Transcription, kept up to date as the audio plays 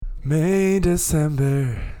May,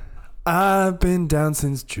 December. I've been down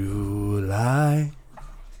since July.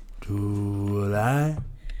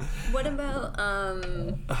 What about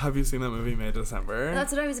Have you seen that movie May, December?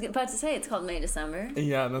 That's what I was about to say. It's called May December.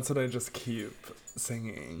 Yeah, and that's what I just keep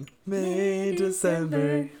singing. May,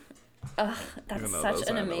 December. Ugh, that's such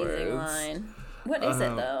an amazing line. What is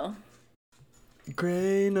it though?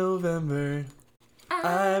 Gray November.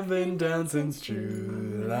 I've been down since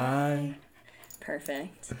July.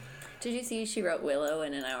 Perfect. Did you see she wrote Willow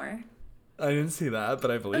in an hour? I didn't see that, but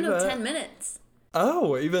I believe it. 10 minutes.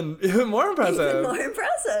 Oh, even more impressive. Even more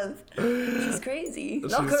impressive. She's crazy.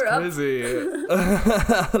 Lock her up.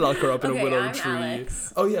 Lock her up in a willow I'm tree.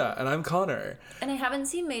 Alex. Oh yeah, and I'm Conor. And I haven't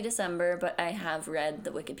seen May December, but I have read the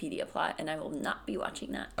Wikipedia plot, and I will not be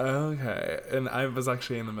watching that. Okay, and I was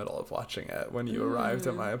actually in the middle of watching it when you arrived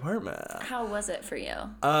at my apartment. How was it for you?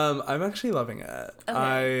 I'm actually loving it.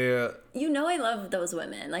 Okay. I love those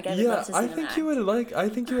women. Like, I'd love to see them act. I think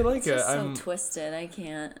you would like It's it. just so twisted. I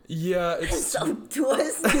can't. Yeah, It's so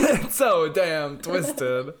twisted. It's so damn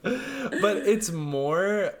twisted. But it's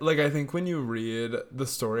more like, I think when you read the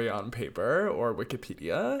story on paper or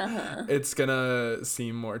Wikipedia, it's gonna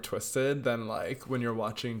seem more twisted than like when you're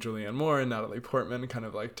watching Julianne Moore and Natalie Portman kind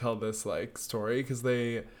of like tell this like story, because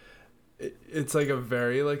it's like a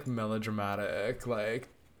very like melodramatic, like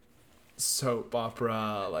soap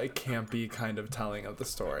opera, like campy kind of telling of the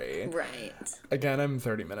story. Right. Again, I'm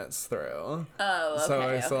 30 minutes through. Oh,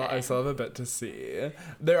 okay. So I still have a bit to see.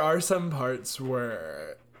 There are some parts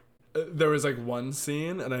where there was like one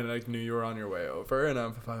scene and I like knew you were on your way over, and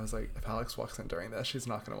if I was like, if Alex walks in during this, she's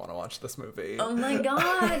not gonna want to watch this movie. Oh my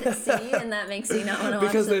god. See, and that makes me not want to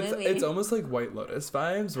watch the movie. Because it's almost like White Lotus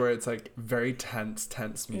vibes, where it's like very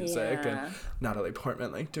tense music, and Natalie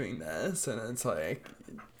Portman like doing this, and it's like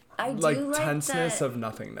tenseness of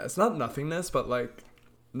nothingness. Not nothingness, but like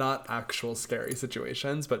not actual scary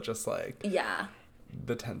situations, but just like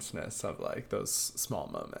the tenseness of like those small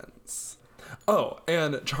moments. Oh,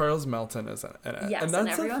 and Charles Melton is in it. Yes, and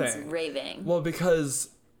that's everyone's the thing. raving. Well, because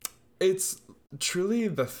it's truly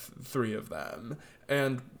the three of them,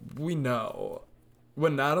 and we know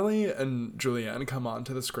when Natalie and Julianne come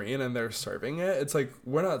onto the screen and they're serving it, it's like,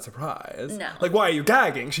 we're not surprised. No. Like, why are you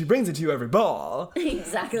gagging? She brings it to you every ball.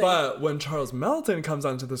 Exactly. But when Charles Melton comes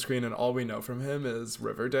onto the screen and all we know from him is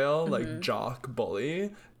Riverdale, like jock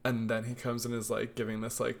bully, and then he comes and is like giving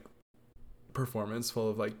this like performance full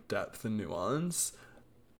of like depth and nuance,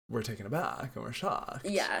 we're taken aback and we're shocked.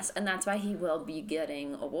 Yes, and that's why he will be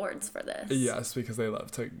getting awards for this. Yes, because they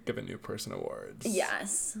love to give a new person awards.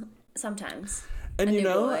 Yes, sometimes. And you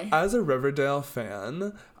know, as a Riverdale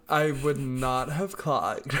fan, I would not have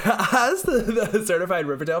clocked as the certified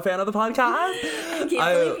Riverdale fan of the podcast. I can't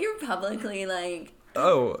believe you're publicly like.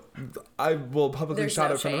 Oh, I will publicly shout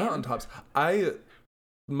no it from the mountaintops.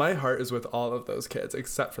 My heart is with all of those kids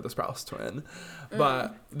except for the Sprouse twin,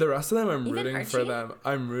 but the rest of them I'm rooting Archie? for them.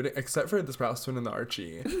 I'm rooting except for the Sprouse twin and the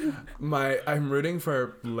Archie. I'm rooting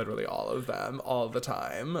for literally all of them all the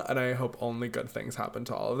time, and I hope only good things happen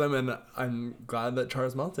to all of them. And I'm glad that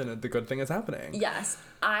Charles Melton, the good thing is happening. Yes,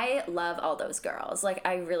 I love all those girls. Like,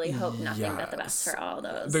 I really hope nothing but the best for all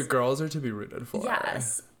those. The girls are to be rooted for.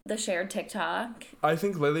 Yes, the shared TikTok. I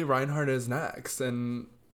think Lily Reinhardt is next, and.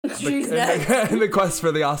 She's next. In the quest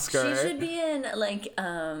for the Oscar. She should be in like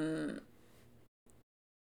no,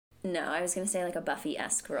 I was gonna say like a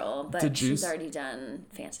Buffy-esque role, but she's already done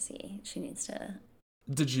fantasy. She needs to.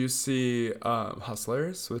 Did you see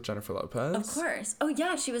Hustlers with Jennifer Lopez? Of course. Oh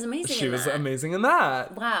yeah, she was amazing. She was amazing in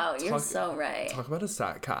that. Wow, you're so right. Talk about a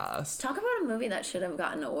stat cast. Talk about a movie that should have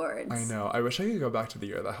gotten awards. I know. I wish I could go back to the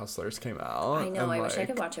year that Hustlers came out. I know. I wish I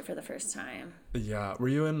could watch it for the first time. Yeah. Were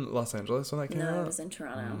you in Los Angeles when that came out? No, I was in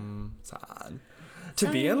Toronto. Sad. To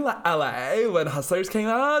be in LA when Hustlers came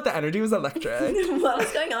out, the energy was electric. What was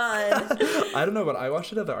going on? I don't know, but I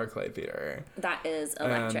watched it at the ArcLight Theater. That is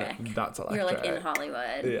electric. And that's electric. You're like in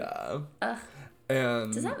Hollywood. Yeah. Ugh.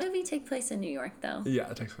 And does that movie take place in New York though? Yeah,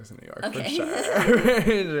 it takes place in New York, okay. For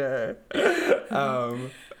sure.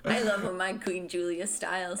 I love when my Queen Julia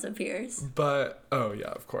Stiles appears. But oh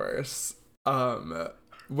yeah, of course.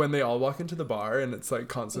 When they all walk into the bar and it's like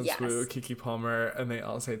Constance Wu, Keke Palmer, and they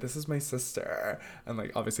all say, "This is my sister," and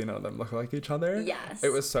like obviously none of them look like each other. Yes.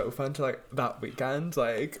 It was so fun to like that weekend,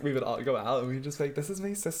 like we would all go out and we'd just be like, "This is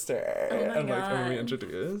my sister," and like when we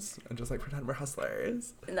introduce and just like pretend we're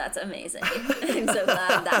hustlers. That's amazing. I'm so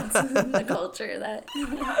glad that's the culture that.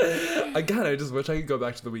 Again, I just wish I could go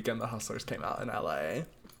back to the weekend the Hustlers came out in LA.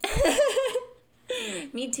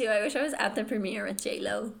 Me too. I wish I was at the premiere with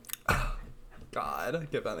J-Lo. God,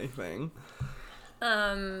 give anything.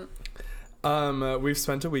 We've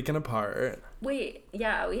spent a weekend apart. Wait,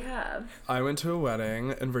 yeah, we have. I went to a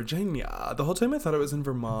wedding in Virginia. The whole time I thought it was in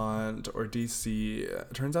Vermont or DC.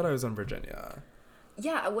 It turns out I was in Virginia.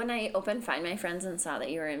 Yeah, when I opened Find My Friends and saw that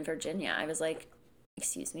you were in Virginia, I was like,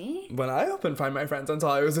 excuse me? When I opened Find My Friends and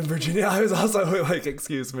saw I was in Virginia, I was also like,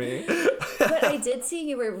 excuse me. But I did see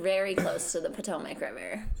you were very close to the Potomac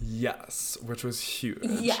River. Yes, which was huge.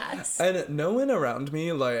 Yes. And no one around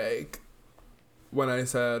me, like, when I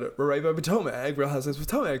said, we're right by Potomac, Real Housewives of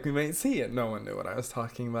Potomac, we might see it. No one knew what I was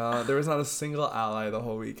talking about. There was not a single ally the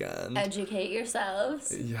whole weekend. Educate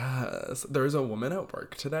yourselves. Yes. There was a woman at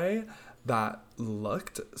work today that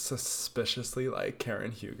looked suspiciously like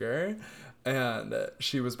Karen Huger. And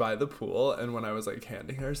she was by the pool, and when I was, like,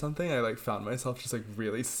 handing her something, I, like, found myself just, like,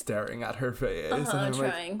 really staring at her face. And I'm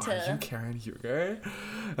trying like, to... Are you Karen Huger?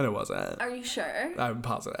 And it wasn't. Are you sure? I'm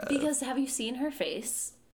positive. Because have you seen her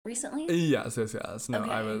face recently? Yes. No, okay.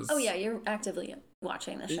 I was... Oh, yeah, you're actively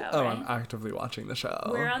watching the show, Oh, right? I'm actively watching the show.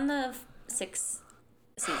 We're on the 6th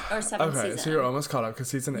season, or 7th season. Okay, so you're almost caught up, because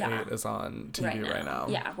season 8 is on TV right now.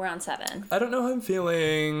 Yeah, we're on 7. I don't know how I'm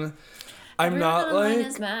feeling... I'm Everyone not online like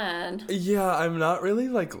is mad. Yeah, I'm not really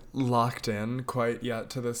like locked in quite yet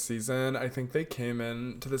to this season. I think they came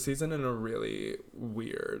into the season in a really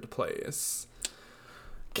weird place.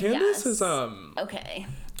 Candace is okay.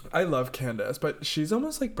 I love Candace, but she's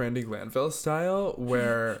almost like Brandi Glanville style,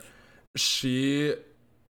 where she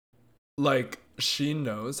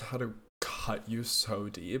knows how to cut you so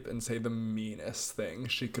deep and say the meanest thing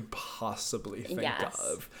she could possibly think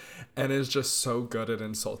of, and is just so good at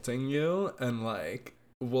insulting you, and like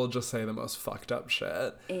will just say the most fucked up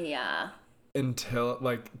shit. Yeah. Until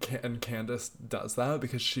and Candace does that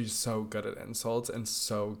because she's so good at insults and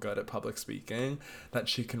so good at public speaking that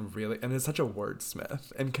she can really, and is such a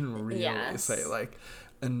wordsmith and can really say like,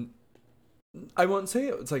 and I won't say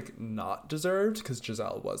it's like not deserved because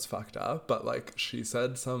Giselle was fucked up, but like she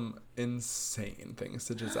said some insane things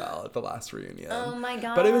to Giselle at the last reunion. Oh my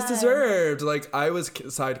god! But it was deserved. Like I was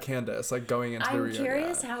side Candace, like going into the reunion. I'm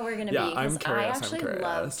curious how we're gonna be. I'm curious. I actually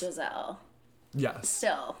love Giselle. Yes.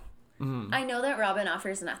 Still, I know that Robin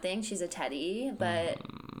offers nothing. She's a teddy, but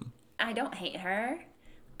I don't hate her.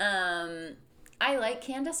 I like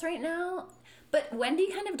Candace right now. But Wendy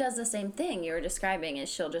kind of does the same thing you were describing, is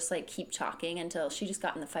she'll just, like, keep talking until she just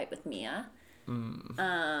got in the fight with Mia.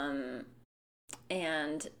 And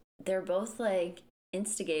they're both, like,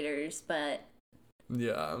 instigators, but...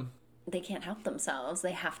 Yeah. They can't help themselves.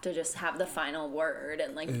 They have to just have the final word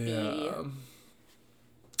and, like, be...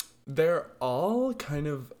 They're all kind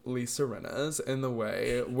of Lisa Rinna's in the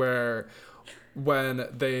way where... when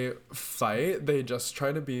they fight, they just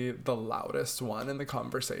try to be the loudest one in the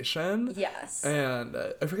conversation. Yes. And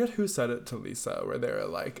I forget who said it to Lisa, where they were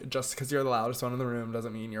like, just because you're the loudest one in the room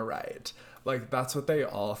doesn't mean you're right. Like, that's what they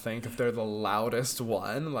all think. If they're the loudest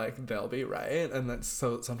one, like, they'll be right. And that's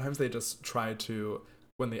so sometimes they just try to,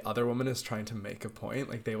 when the other woman is trying to make a point,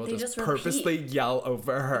 like, they will just purposely yell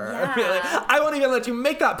over her. Yeah. Be like, I won't even let you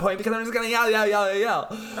make that point because I'm just going to yell.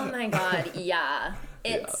 Oh my god, yeah.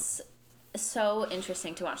 It's... so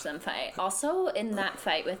interesting to watch them fight. Also, in that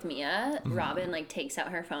fight with Mia, Robin like takes out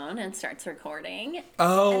her phone and starts recording.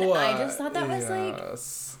 Oh, and I just thought that was like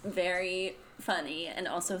very funny and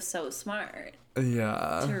also so smart.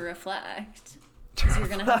 Yeah. To reflect, because you're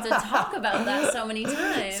gonna have to talk about that so many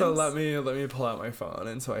times. So let me pull out my phone,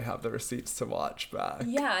 and so I have the receipts to watch back.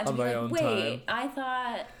 Yeah, to on be my like, own wait, time. I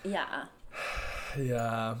thought, yeah.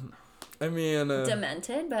 Yeah. I mean...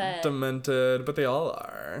 demented, but they all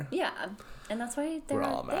are. Yeah. And that's why they're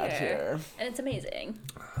all mad here. And it's amazing.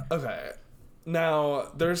 Okay.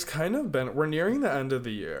 Now, there's kind of been... We're nearing the end of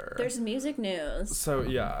the year. There's music news. So,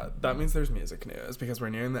 yeah. That means there's music news because we're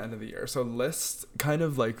nearing the end of the year. So, lists kind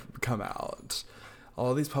of, like, come out.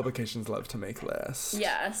 All these publications love to make lists.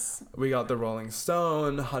 Yes. We got the Rolling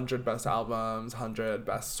Stone, 100 Best Albums, 100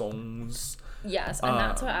 Best Songs... Yes, and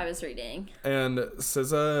that's what I was reading. And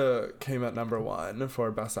SZA came at number 1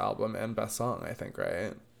 for Best Album and Best Song, I think,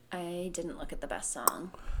 right? I didn't look at the Best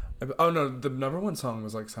Song. Oh, no, the number 1 song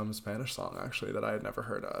was, like, some Spanish song, actually, that I had never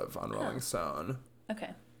heard of on Rolling Stone.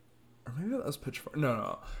 Okay. Or maybe that was Pitchfork.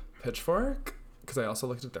 No. Pitchfork, because I also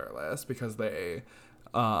looked at their list, because they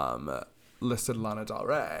listed Lana Del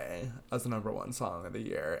Rey as the number 1 song of the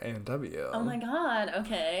year, A&W. Oh, my God,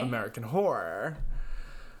 okay. American Horror.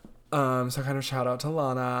 So kind of shout out to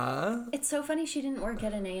Lana. It's so funny she didn't work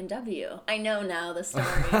at an A&W. I know now the story.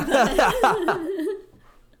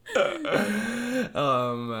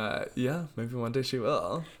 Yeah, maybe one day she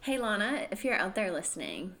will. Hey Lana, if you're out there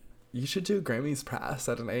listening, you should do Grammys press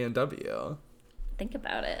at an A&W. think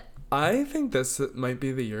about it. I think this might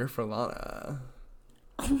be the year for Lana.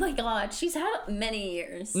 Oh my god, she's had many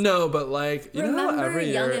years. No, but like, you know how every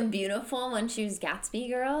year... Young and Beautiful when she was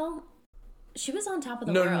Gatsby Girl? She was on top of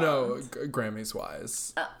the world. No, Grammys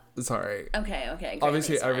wise. Sorry. Okay.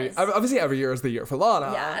 Obviously every year is the year for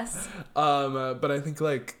Lana. Yes. But I think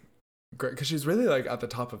like, because she's really like at the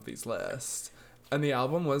top of these lists. And the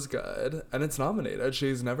album was good, and it's nominated.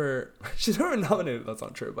 She's never nominated. That's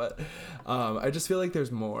not true, but I just feel like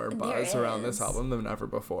there's more buzz around this album than ever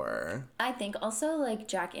before. I think also like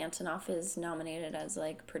Jack Antonoff is nominated as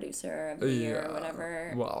like producer of the year or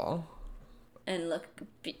whatever. Well, and look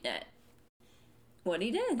at what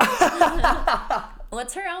he did.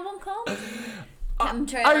 What's her album called? Are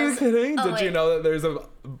you kidding? Did you know that there's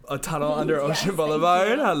a tunnel under Ocean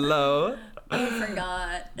Boulevard? Hello. I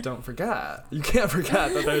forgot. Don't forget. You can't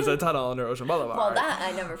forget that there's a tunnel under Ocean Boulevard. Well, that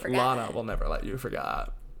I never forgot. Lana will never let you forget.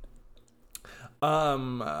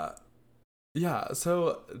 Yeah,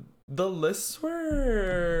 so the lists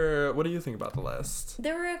were... What do you think about the list?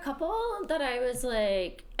 There were a couple that I was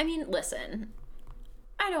like... I mean, listen.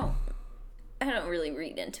 I don't really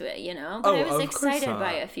read into it, you know? But I was excited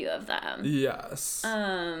by a few of them. Yes.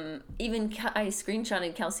 Even I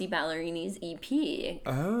screenshotted Kelsey Ballerini's EP.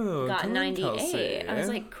 Oh, got 98. Kelsey. I was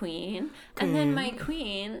like, queen. And then my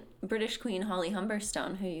queen, British queen Holly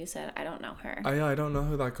Humberstone, who you said, I don't know her. I don't know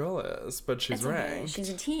who that girl is, but she's ranked. Okay. She's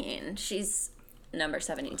a teen. She's number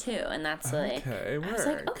 72. And that's like... Okay, I was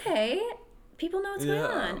like, okay... People know what's going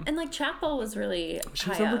on. And, like, Chapel was really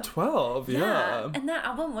She's high number up. 12, yeah. And that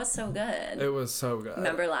album was so good. It was so good.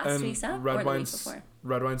 Remember last week's up or the week before?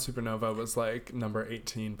 Red Wine Supernova was, like, number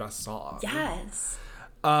 18 best song. Yes.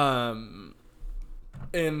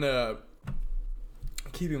 In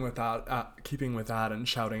keeping with that and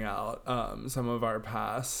shouting out some of our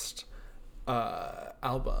past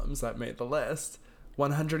albums that made the list...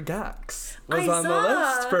 100 Gex was on the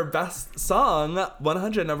list for best song.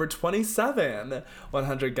 100, number 27.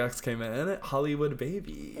 100 Gex came in. Hollywood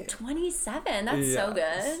Baby. 27? That's so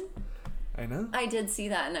good. I know. I did see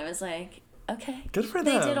that and I was like, okay. Good for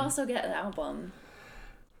them. They did also get an album.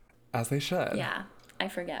 As they should. Yeah. I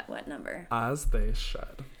forget what number. As they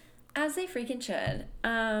should. As they freaking should.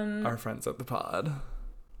 Our friends at the pod.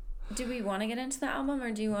 Do we want to get into the album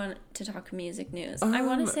or do you want to talk music news? I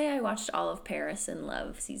want to say I watched all of Paris in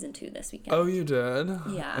Love season 2 this weekend. Oh, you did?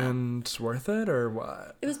 Yeah. And worth it or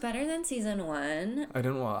what? It was better than season 1. I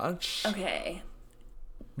didn't watch. Okay.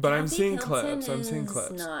 But Kathy I'm seeing Hilton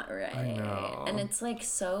clips. It's not right. I know. And it's like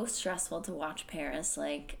so stressful to watch Paris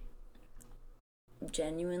like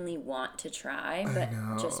genuinely want to try but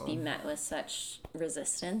just be met with such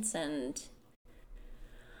resistance and...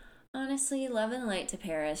 Honestly, love and light to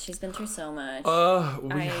Paris. She's been through so much.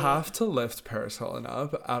 We have to lift Paris Hilton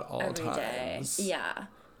up at all every times. Day. Yeah.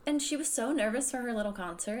 And she was so nervous for her little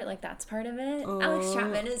concert. Like, that's part of it. Alex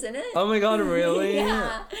Chapman is in it. Oh my god, really?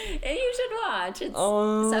 Yeah. And you should watch. It's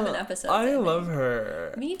 7 episodes. I love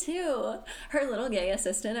her. Me too. Her little gay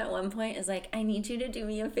assistant at one point is like, I need you to do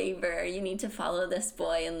me a favor. You need to follow this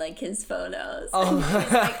boy in, like, his photos. And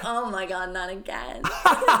she's like, oh my god, not again.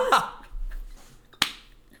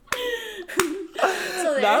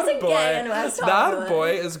 So there's a gay in West Hollywood. That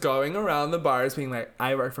boy is going around the bars being like,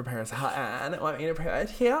 I work for Paris Hilton. Want me to prove it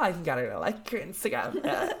here? I can get it like your Instagram.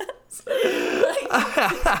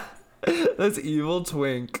 This evil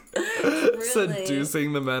twink really?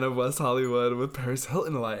 Seducing the men of West Hollywood with Paris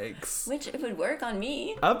Hilton likes. Which it would work on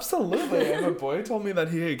me. Absolutely. If a boy told me that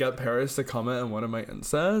he could get Paris to comment on one of my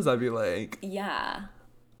Instas, I'd be like, yeah.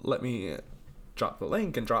 Let me drop the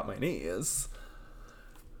link and drop my knees.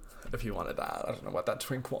 If you wanted that. I don't know what that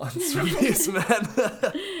twink wants from these men.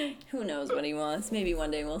 Who knows what he wants. Maybe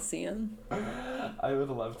one day we'll see him. I would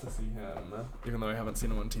love to see him. Even though I haven't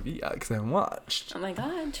seen him on TV yet because I haven't watched. Oh my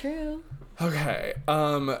god, true. Okay.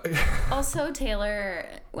 Also, Taylor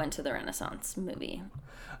went to the Renaissance movie.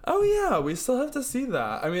 Oh yeah, we still have to see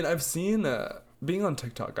that. I mean, I've seen being on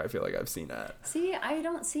TikTok, I feel like I've seen it. See, I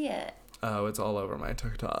don't see it. Oh, it's all over my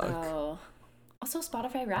TikTok. Oh. Also,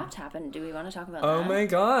 Spotify Wrapped happened. Do we want to talk about that? Oh my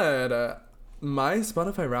god. My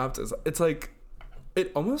Spotify Wrapped it's like,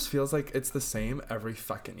 it almost feels like it's the same every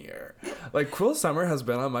fucking year. Like, Cruel Summer has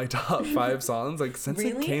been on my top 5 songs, like, since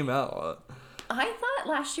it came out. I thought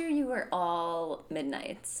last year you were all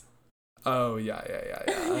Midnights. Oh, yeah.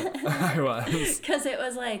 I was. Because it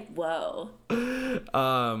was like, whoa.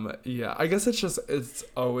 Yeah, I guess it's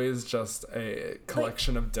always just a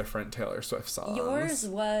collection of different Taylor Swift songs. Yours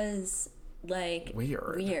was... like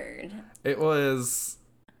weird. It was,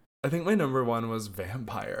 I think my number 1 was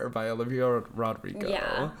Vampire by Olivia Rodrigo.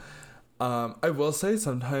 Yeah. I will say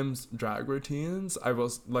sometimes drag routines,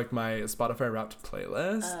 like my Spotify Wrapped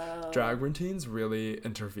playlist, drag routines really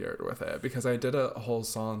interfered with it because I did a whole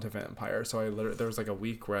song to Vampire. So there was like a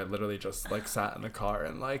week where I literally just like sat in the car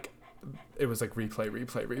and like, it was like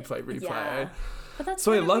replay. Yeah. But that's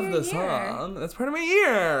so I love the year. song. That's part of my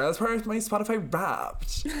year. That's part of my Spotify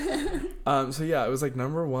Wrapped. So yeah, it was like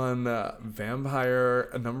number 1, Vampire.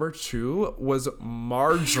 Number 2 was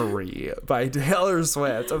Marjorie by Taylor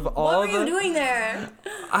Swift. Of all what were you doing there?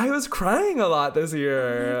 I was crying a lot this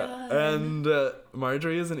year, Oh and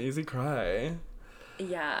Marjorie is an easy cry.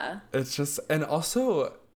 Yeah. It's just, and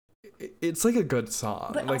also, it's like a good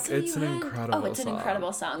song. But like it's an incredible song. Oh, it's an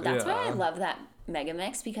incredible song. That's why I love that mega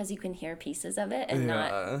mix, because you can hear pieces of it and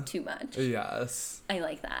not too much. Yes. I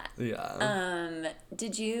like that. Yeah.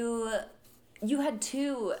 Did you had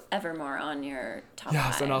 2 Evermore on your top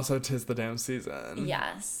 5. And also 'Tis the Damn Season.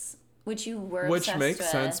 Yes. Which you were Which makes with.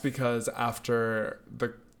 sense because after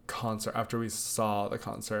we saw the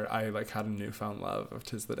concert, I like had a newfound love of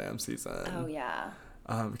 'Tis the Damn Season. Oh yeah.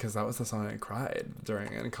 Because that was the song I cried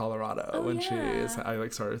during in Colorado when I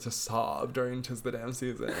like started to sob during 'Tis the Damn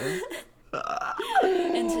Season.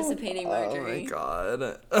 Anticipating Marjorie. Oh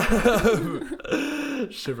my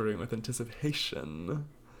god. Shivering with anticipation.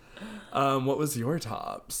 What was your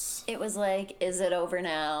tops? It was like, Is It Over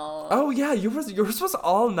Now? Oh yeah, yours was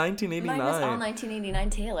all 1989. Mine was all 1989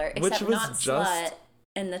 Taylor, except Which was not just, Slut.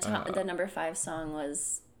 And the number 5 song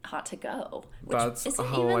was Hot to Go, which that's isn't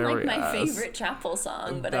hilarious. even like my favorite chapel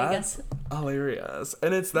song, but I guess hilarious.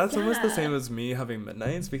 And that's almost the same as me having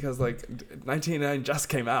Midnights, because like 1989 just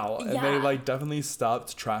came out and they like definitely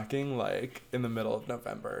stopped tracking like in the middle of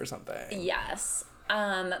November or something. Yes.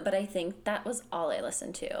 But I think that was all I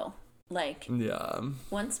listened to. Like,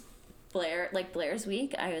 once Blair's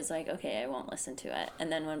week, I was like, okay, I won't listen to it.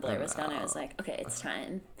 And then when Blair was gone, I was like, okay, it's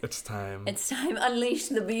time. It's time. Unleash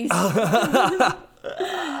the beast.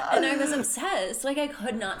 And I was obsessed. Like, I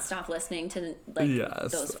could not stop listening to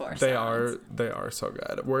those 4 songs. They are so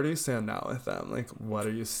good. Where do you stand now with them? Like, what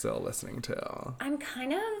are you still listening to? I'm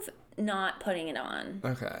kind of not putting it on.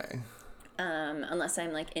 Okay. Unless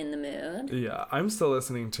I'm like in the mood. Yeah, I'm still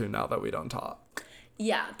listening to Now That We Don't Talk.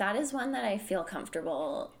 Yeah, that is one that I feel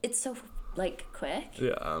comfortable. It's so like quick.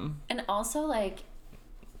 Yeah. And also like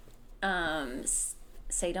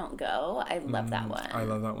Say Don't Go. I love that one. I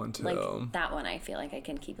love that one too. Like that one I feel like I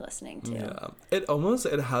can keep listening to. Yeah. It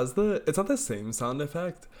has it's not the same sound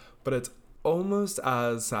effect, but it's almost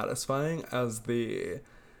as satisfying as the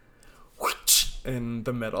in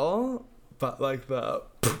the middle, but like the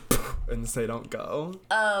and Say Don't Go.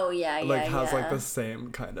 Oh yeah, yeah. Like has like the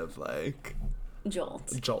same kind of like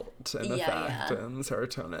jolt and effect and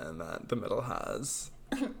serotonin that the middle has.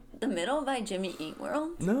 The Middle by Jimmy Eat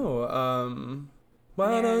World? No,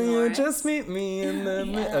 why don't you just meet me in the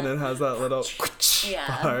and it has that little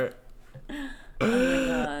part.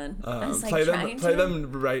 Oh my god. Play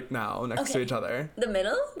them right now next to each other. The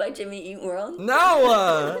Middle by Jimmy Eat World?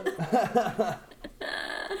 No!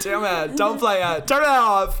 Damn it, don't play it. Turn it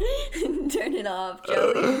off. Turn it off,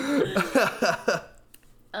 Joey.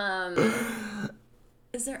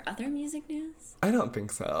 Is there other music news? I don't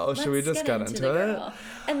think so. Should we just get into it? Girl.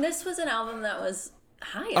 And this was an album that was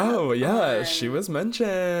high up. Oh, yeah. She was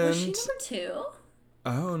mentioned. Was she number 2?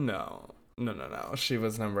 Oh, no. No. She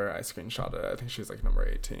was I screenshotted it. I think she was like number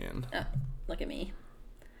 18. Oh, look at me.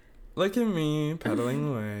 Look at me pedaling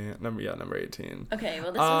away. Number 18. Okay,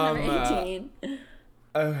 well, this was number 18.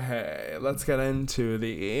 Okay, let's get into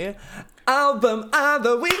the album of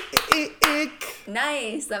the week.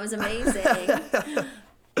 Nice. That was amazing.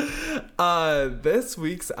 This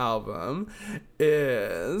week's album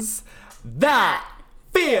is That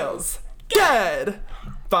Feels Good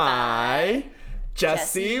by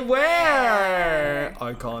Jessie Ware.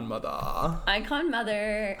 Icon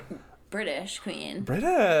mother. British queen.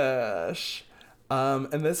 British.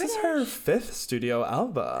 And this is her 5th studio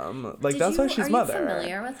album. Like, that's why she's mother. Are you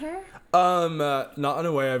familiar with her? Not in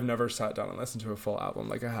a way. I've never sat down and listened to a full album.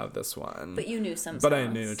 Like, I have this one. But you knew some songs. But I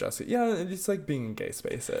knew Jessie. Yeah, it's like being in gay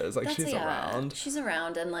spaces. Like, she's around. She's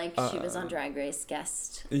around, and like she was on Drag Race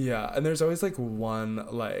guest. Yeah, and there's always like one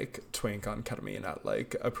like twink on ketamine at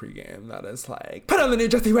like a pregame that is like, put on the new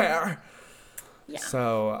Jessie Ware. Yeah.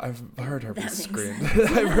 So I've heard her be screamed.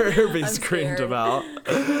 I've heard her be screamed about.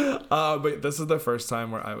 But this is the first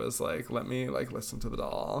time where I was like, let me like listen to the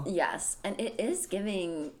doll. Yes, and it is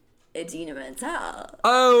giving Idina Menzel.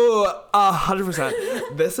 Oh,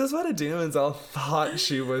 100%. This is what Idina Menzel thought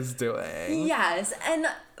she was doing. Yes, and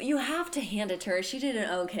You have to hand it to her. She did an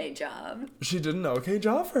okay job. She did an okay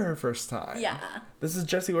job for her first time. Yeah. This is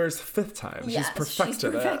Jessie Ware's 5th time. Yes, she's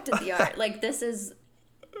perfected the art. Like,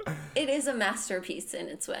 it is a masterpiece in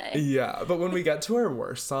its way. Yeah, but when we get to our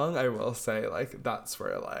worst song, I will say, like, that's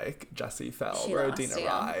where, like, Jessie fell, where Adina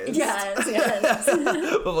rised. Yes.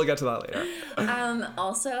 But we'll get to that later.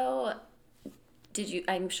 Also,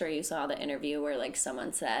 I'm sure you saw the interview where, like,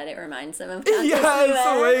 someone said it reminds them of Countess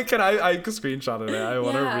Yes, wait, can I screenshotted it. I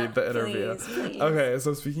want to read the interview. Please. Okay,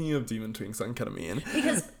 so speaking of Demon Twinks on ketamine.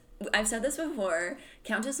 Because I've said this before,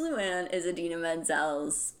 Countess Louann is Idina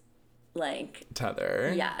Menzel's, like...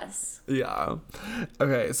 tether. Yes. Yeah.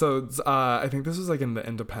 Okay, so I think this was, like, in The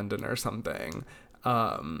Independent or something.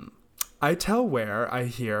 I tell Ware I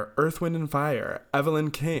hear Earth, Wind, and Fire,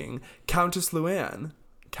 Evelyn King, Countess Louann.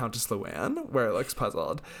 Countess Louann, Where looks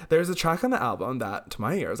puzzled. There's a track on the album that, to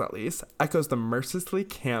my ears at least, echoes the mercilessly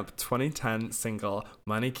camp 2010 single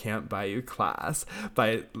Money Can't Buy You Class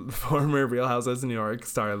by former Real Housewives of New York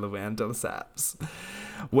star Louann de Lesseps.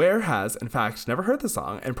 Ware has, in fact, never heard the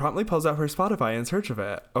song and promptly pulls out her Spotify in search of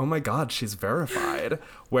it. Oh my god, she's verified.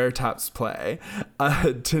 Ware taps play.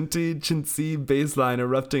 A tinty, chintzy bass line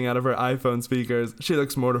erupting out of her iPhone speakers. She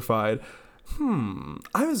looks mortified.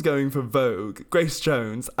 I was going for Vogue. Grace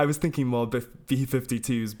Jones. I was thinking more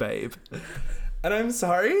B-52s, babe. And I'm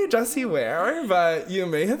sorry, Jessie Ware, but you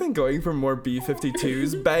may have been going for more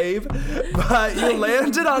B-52s, babe, but you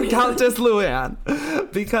landed on Countess Louann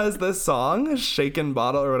because the song, Shaken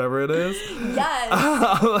Bottle or whatever it is.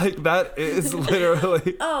 Yes. Like, that is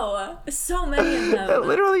literally... Oh, so many of them. It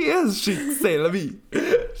literally is. C'est la vie.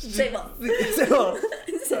 C'est bon.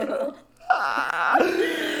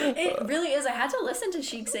 It really is. I had to listen to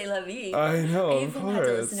Chic C'est La Vie. I know, I of even course. had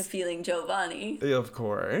to listen to Feeling Giovanni. Yeah, of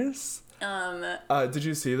course. Did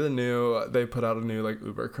you see they put out a new, like,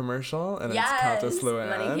 Uber commercial, and it's Countess Louann.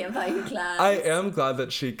 Money Can't Buy You Class. I am glad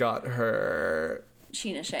that she got her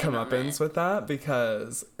Sheena Shea comeuppance with that,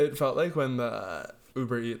 because it felt like when the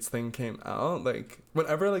Uber Eats thing came out, like,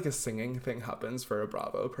 whenever, like, a singing thing happens for a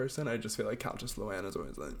Bravo person, I just feel like Countess Louann is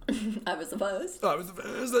always like, I was the first. That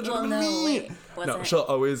should have been no, me. wait, No, she'll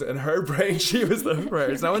always, in her brain, she was the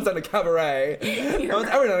first. No one's done a cabaret. No one's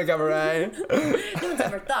ever done a cabaret. No one's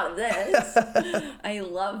ever thought of this. I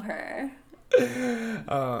love her.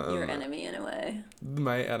 Your enemy, in a way.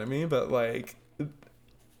 My enemy, but, like,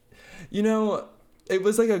 you know... It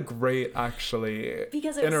was, like, a great, actually,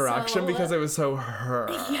 interaction because it was so her.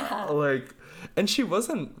 Yeah. Like, and she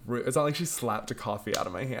wasn't rude. It's not like she slapped a coffee out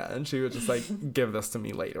of my hand. She was just like, give this to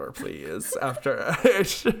me later, please, after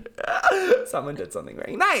someone did something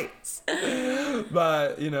very nice.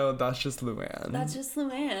 But, you know, that's just Louann. That's just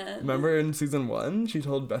Louann. Remember in season 1, she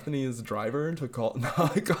told Bethany's driver to call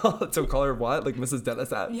her what? Like, Mrs.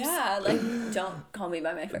 Delisette. Yeah, like, don't call me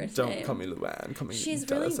by my first name. Don't call me Louann. Call me She's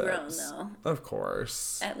Delisette. really grown, though. Of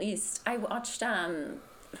course. At least. I watched the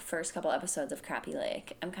first couple episodes of Crappy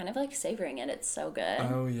Lake. I'm kind of, like, savoring it. It's so good.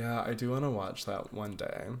 Oh, yeah. I do want to watch that one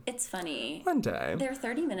day. It's funny. One day. They're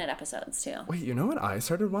 30-minute episodes, too. Wait, you know what I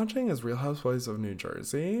started watching is Real Housewives of New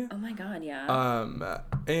Jersey? Oh, my God, yeah.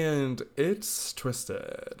 And it's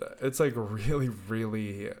twisted. It's, like, really,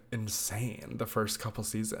 really insane. The first couple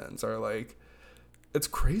seasons are, like... It's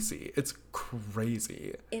crazy. It's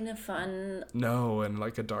crazy. In a fun... No, and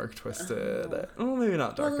like a dark twisted. Oh, maybe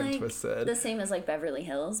not dark and twisted. The same as like Beverly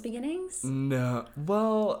Hills beginnings? No.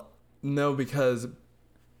 Well, no, because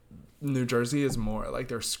New Jersey is more like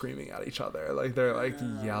they're screaming at each other. Like they're like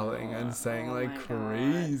yelling and saying like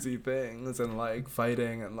crazy things and like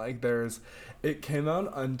fighting and like it came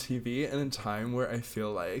out on TV in a time where I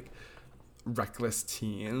feel like reckless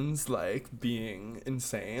teens like being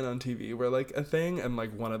insane on TV were like a thing, and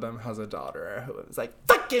like one of them has a daughter who was like,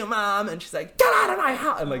 fuck you, mom, and she's like, get out of my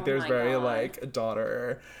house, and like there's very like a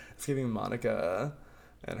daughter. It's giving Monica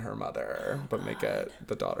and her mother, but make it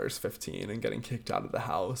the daughter's 15 and getting kicked out of the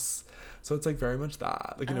house. So it's like very much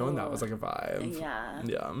that, like, you know, and that was like a vibe.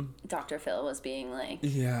 Yeah. Dr. Phil was being like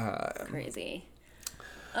crazy.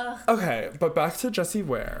 Okay, but back to Jessie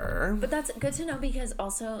Ware. But that's good to know because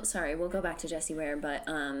also, sorry, we'll go back to Jessie Ware, but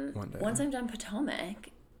once I'm done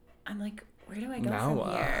Potomac, I'm like, where do I go from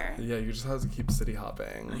here? Yeah, you just have to keep city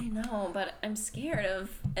hopping. I know, but I'm scared of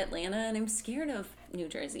Atlanta and I'm scared of New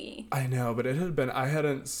Jersey. I know, but I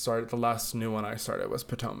hadn't started, the last new one I started was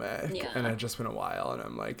Potomac, and it had just been a while, and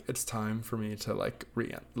I'm like, it's time for me to like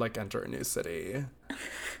enter a new city.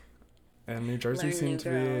 And New Jersey seemed to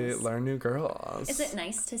be learn new girls. Is it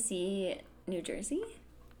nice to see New Jersey?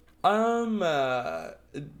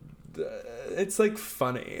 It's like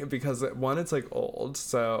funny because one, it's like old,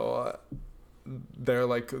 so they're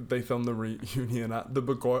like, they filmed the reunion at the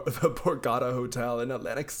Borgata Hotel in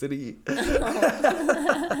Atlantic City.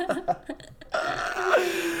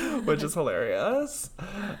 Which is hilarious.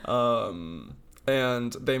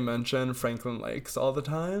 And they mention Franklin Lakes all the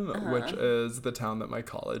time, which is the town that my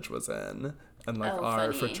college was in. And like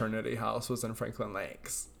our fraternity house was in Franklin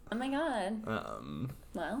Lakes. Oh my god.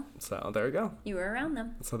 Well. So there you go. You were around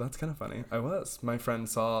them. So that's kind of funny. I was. My friend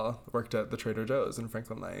worked at the Trader Joe's in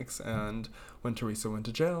Franklin Lakes, and when Teresa went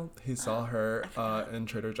to jail, he saw her in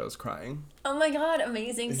Trader Joe's crying. Oh my god,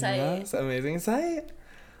 amazing sight. Yes, amazing sight.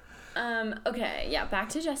 Okay, yeah, back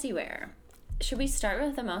to Jessie Ware. Should we start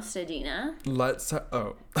with the most Adina?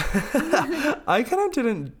 I kind of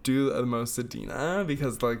didn't do the most Adina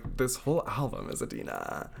because like this whole album is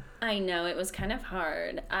Adina. I know, it was kind of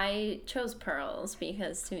hard. I chose Pearls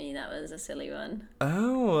because to me that was a silly one.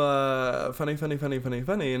 Oh, funny.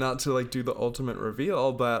 Not to like do the ultimate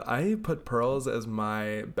reveal, but I put Pearls as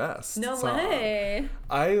my best No song. way.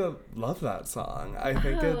 I love that song. I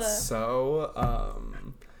think it's so,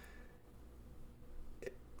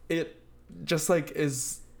 it just like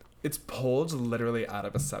it's pulled literally out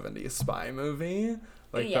of a 70s spy movie.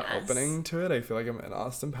 Like the opening to it, I feel like I'm in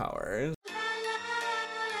Austin Powers.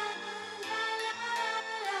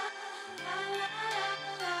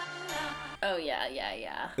 Oh yeah.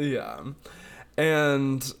 Yeah.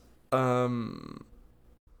 And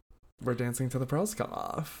we're dancing till the pearls come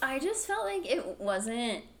off. I just felt like it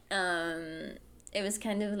wasn't it was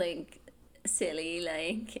kind of like silly,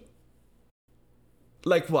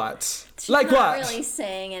 like what? She's not really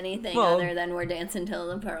saying anything other than we're dancing till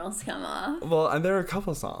the pearls come off. Well, and there are a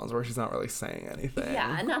couple songs where she's not really saying anything.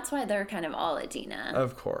 Yeah, and that's why they're kind of all Adina.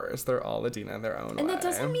 Of course, they're all Adina in their own way. And that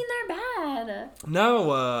doesn't mean they're bad.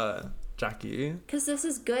 No, Jackie. Because this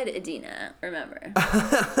is good Adina, remember.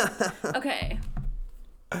 Okay.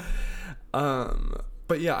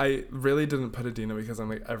 But yeah, I really didn't put Adina because I'm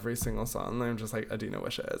like every single song I'm just like Adina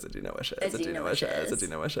wishes. But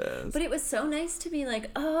it was so nice to be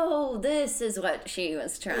like, oh, this is what she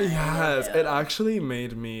was trying to do. It actually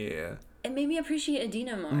made me... It made me appreciate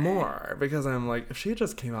Adina more because I'm like, if she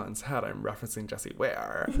just came out and said I'm referencing Jessie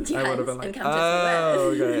Ware, yes, I would have been like,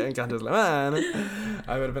 okay, and Countess Louann.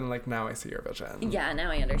 I would have been like, now I see your vision. Yeah,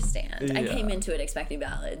 now I understand. Yeah. I came into it expecting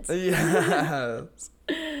ballads. Yes.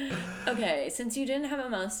 Okay, since you didn't have a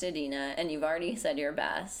most Adina and you've already said your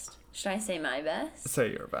best, should I say my best?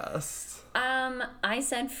 Say your best. I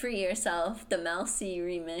said Free Yourself, the Mel C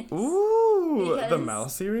remix. Ooh, the Mel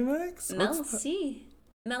C remix? Mel C.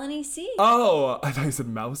 Melanie C. Oh, I thought you said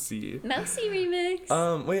Mousy. Mousy remix.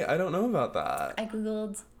 Wait, I don't know about that. I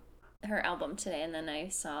googled her album today and then I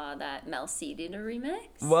saw that Mel C did a remix.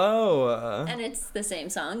 Whoa. And it's the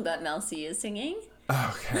same song, but Mel C is singing.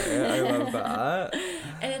 Okay, I love that.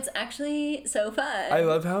 And it's actually so fun. I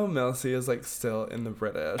love how Mel C is like still in the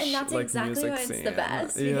British and that's like exactly music why it's scene. The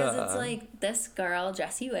best because it's like this girl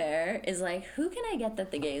Jessie Ware is like, who can I get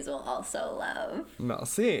that the gays will also love? Mel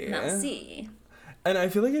C. Mel C. And I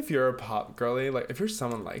feel like if you're a pop girly, like if you're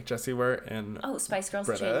someone like Jessie Ware in Spice Girls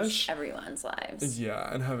changed everyone's lives.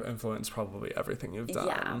 Yeah, and have influenced probably everything you've done.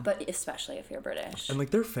 Yeah, but especially if you're British. And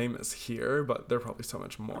like they're famous here, but they're probably so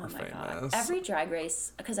much more famous. God. Every Drag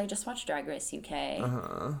Race, because I just watched Drag Race UK,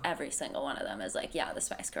 every single one of them is like, yeah, the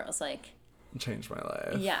Spice Girls like changed my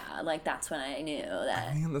life. Yeah, like that's when I knew that.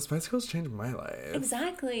 I mean, the Spice Girls changed my life.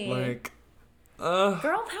 Exactly. Like. Girl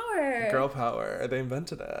power. Girl power. They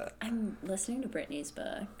invented it. I'm listening to Britney's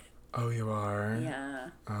book. Oh, you are? Yeah.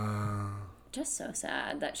 Just so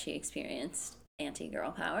sad that she experienced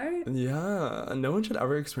anti-girl power. Yeah. No one should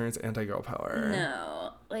ever experience anti-girl power.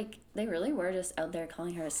 No. Like, they really were just out there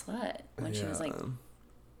calling her a slut when she was like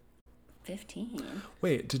 15.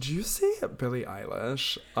 Wait, did you see Billie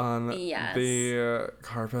Eilish on the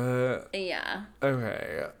carpet? Yeah.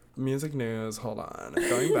 Okay. Music news, hold on.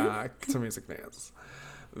 Going back to music news.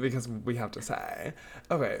 Because we have to say.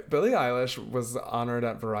 Okay, Billie Eilish was honored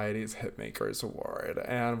at Variety's Hitmakers Award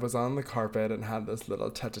and was on the carpet and had this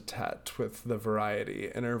little tete-a-tete with the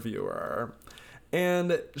Variety interviewer.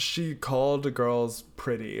 And she called girls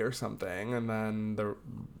pretty or something, and then the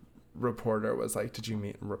reporter was like, she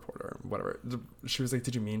was like,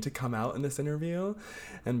 did you mean to come out in this interview?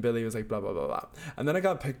 And Billie was like, blah blah blah blah, and then it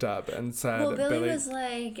got picked up and said, well, Billie was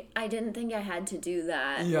like, I didn't think I had to do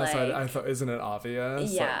that. Yes, like, I thought, isn't it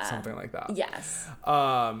obvious? Yeah, like, something like that. Yes.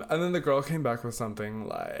 And then the girl came back with something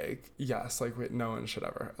like, yes, like, wait, no one should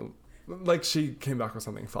ever, like, she came back with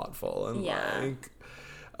something thoughtful and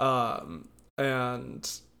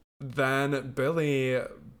and then Billie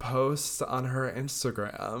posts on her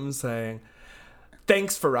Instagram saying,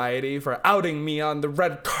 "Thanks, Variety, for outing me on the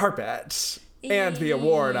red carpet." and the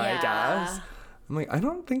award, I Yeah. guess. I'm like, I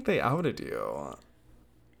don't think they outed you.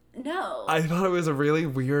 No. I thought it was a really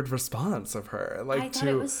weird response of her. Like, I thought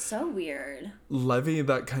it was so weird. levy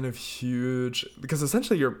that kind of huge, because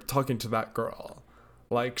essentially you're talking to that girl.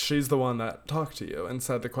 Like, she's the one that talked to you and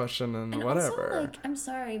said the question and whatever. Also, like, I'm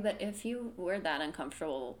sorry, but if you were that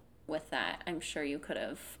uncomfortable with that, I'm sure you could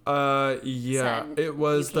have. Yeah, said, it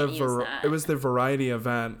was "You can't use that." it was the Variety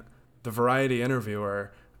event, the Variety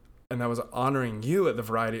interviewer, and that was honoring you at the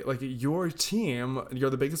Variety. Like, your team, you're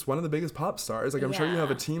one of the biggest pop stars. Like, I'm sure you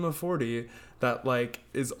have a team of 40 that, like,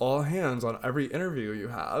 is all hands on every interview you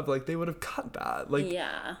have. Like, they would have cut that. Like,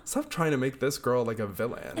 stop trying to make this girl like a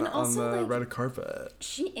villain And also, on the like, red carpet.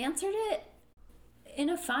 She answered it in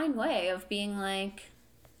a fine way of being like,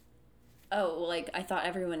 oh, like, I thought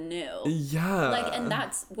everyone knew. Yeah. Like, and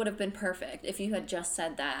that's would have been perfect if you had just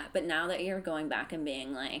said that. But now that you're going back and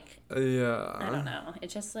being like, yeah, I don't know.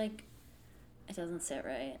 It just, like, it doesn't sit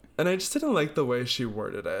right. And I just didn't like the way she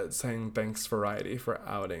worded it, saying, thanks, Variety, for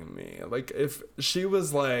outing me. Like, if she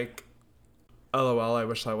was like, LOL, I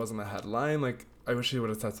wish that wasn't the headline. Like, I wish she would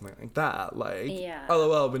have said something like that. Like,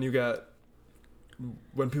 LOL,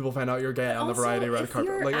 when people find out you're gay on the Variety red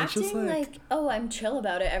carpet. Like, it's just like, oh, I'm chill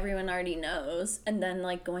about it, everyone already knows, and then,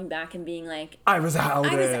 like, going back and being like, I was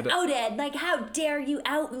outed. Like, how dare you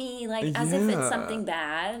out me? Like, as if it's something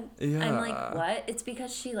bad. Yeah. I'm like, what? It's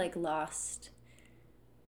because she, like, lost.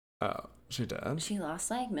 Oh, she did? She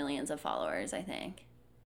lost, like, millions of followers, I think.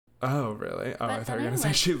 Oh, really? Oh, But I thought you were then going to say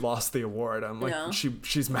like, she lost the award. I'm like, No.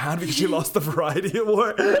 she's mad because she lost the Variety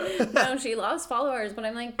award. No, she lost followers, but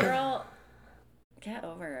I'm like, girl, get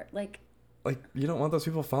over it. Like, you don't want those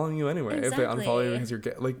people following you anyway. If they unfollow you because you're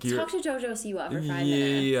gay. Like, talk to JoJo Siwa for 5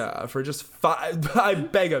 minutes. Yeah, for just 5. I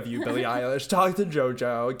beg of you, Billie Eilish, talk to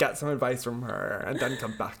JoJo, get some advice from her, and then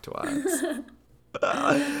come back to us.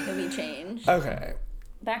 Maybe change. Okay.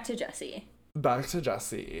 Back to Jessie.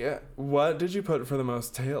 What did you put for the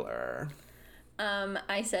most Taylor?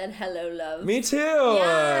 I said hello, love. Me too.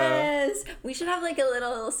 Yes. We should have like a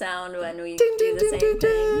little sound when we Ding, do ding, the ding, same ding,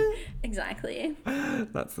 thing. ding. Exactly.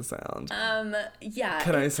 That's the sound. Yeah.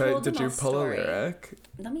 Can I say, did you pull a lyric?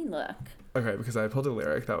 Let me look. Okay, because I pulled a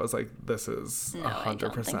lyric that was like, this is 100%. I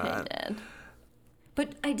don't think I did.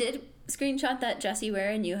 But I did screenshot that Jessie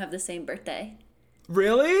Ware and you have the same birthday.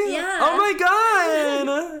 Really? Yeah. Oh my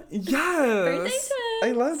god! Yes. Birthday tips.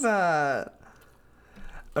 I love that.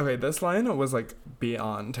 Okay, this line was like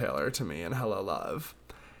beyond Taylor to me in Hello Love.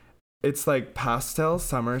 It's like pastel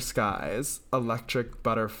summer skies, electric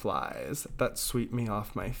butterflies that sweep me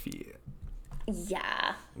off my feet.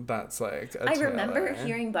 Yeah. That's like a I Taylor. remember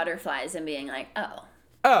hearing butterflies and being like, oh,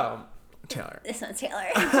 Taylor. This one's Taylor.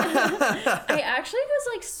 I actually was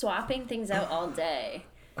like swapping things out all day.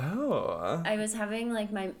 Oh. I was having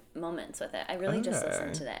like my moments with it. I really just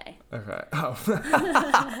listened today. Okay. Oh.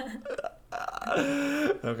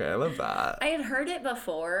 Okay, I love that. I had heard it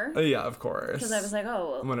before. Yeah, of course. Because I was like,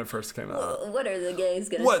 oh. When it first came out. What are the gays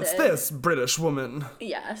gonna say? What's this, British woman?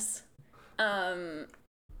 Yes.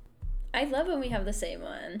 I love when we have the same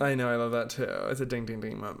one. I know, I love that too. It's a ding ding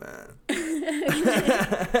ding moment.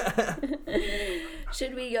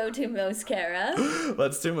 Should we go to Mascara?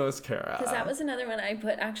 Let's do Mascara. Because that was another one I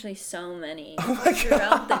put actually so many my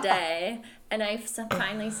throughout the day. And I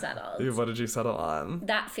finally settled. What did you settle on?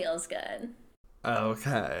 That feels good.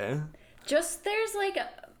 Okay. Just there's like,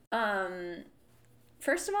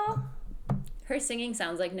 first of all, her singing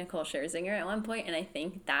sounds like Nicole Scherzinger at one point, and I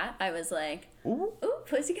think that I was like, ooh,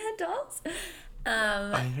 Pussycat Dolls,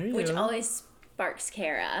 I hear you. which always sparks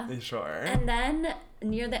Kara. Sure. And then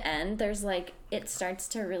near the end, there's like it starts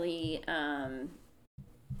to really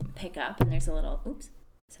pick up, and there's a little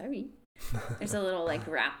there's a little like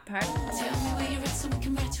rap part. Tell me where you're at so we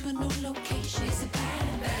can ride to a new location. Is it bad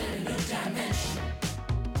in a new dimension?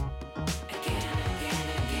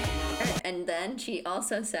 Again. And then she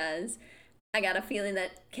also says, I got a feeling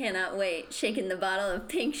that cannot wait, shaking the bottle of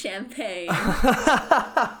pink champagne.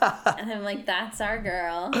 And I'm like, that's our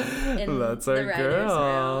girl. That's our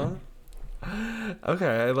girl.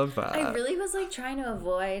 Okay, I love that. I really was like trying to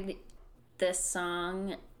avoid this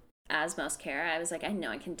song as Mascara. I was like, I know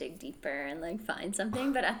I can dig deeper and like find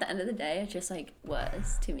something, but at the end of the day, it just like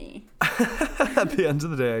was to me. At the end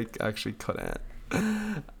of the day, I actually couldn't.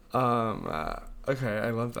 Okay, I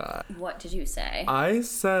love that. What did you say? I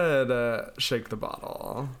said shake the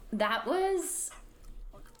bottle. That was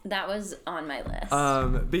on my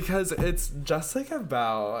list. Because it's just like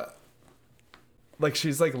about like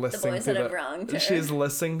she's like listening the boys to that have wronged her. She's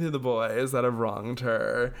listening to the boys that have wronged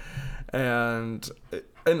her, and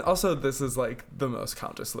also this is like the most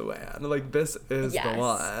Countess Louann. Like this is the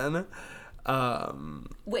one.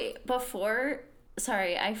 Wait,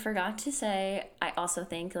 sorry, I forgot to say, I also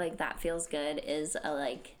think, like, That Feels Good is,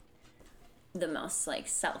 the most, like,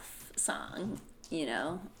 self song, you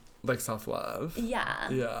know? Like self-love. Yeah.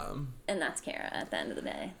 Yeah. And that's Kara at the end of the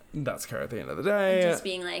day. That's Kara at the end of the day. Just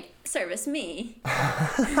being like, service me.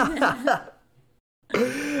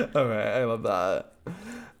 Okay, I love that.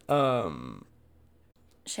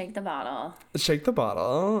 Shake the bottle. Shake the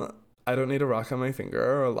bottle. I don't need a rock on my finger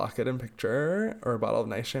or a locket in picture or a bottle of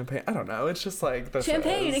nice champagne. I don't know. It's just like this.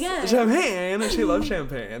 Champagne again. Champagne. She loves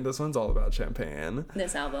champagne. This one's all about champagne.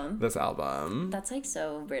 This album. That's like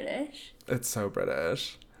so British. It's so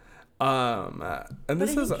British. And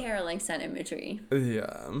this is Kara likes that imagery.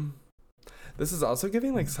 Yeah. This is also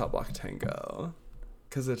giving like Cell Block Tango.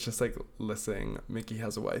 Because it's just like, listen, Mickey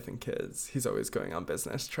has a wife and kids. He's always going on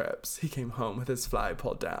business trips. He came home with his fly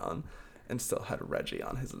pulled down and still had Reggie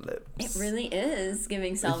on his lips. It really is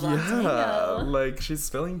giving Cell Block Tango. Like she's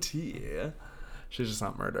spilling tea. She's just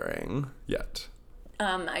not murdering yet.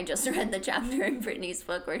 I just read the chapter in Britney's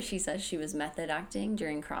book where she says she was method acting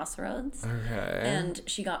during Crossroads. Okay. And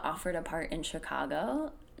she got offered a part in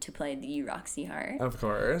Chicago to play the Roxy Hart. Of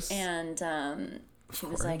course. And she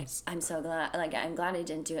was like, I'm so glad, like, I'm glad I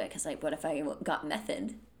didn't do it because, like, what if I got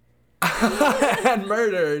method? And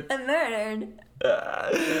murdered. I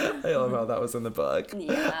love how that was in the book.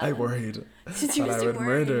 Yeah. I worried Did you that I would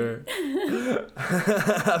murder.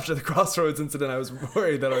 After the Crossroads incident, I was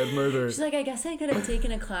worried that I would murder. She's like, I guess I could have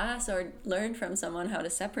taken a class or learned from someone how to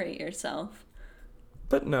separate yourself.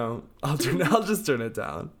 But no, I'll just turn it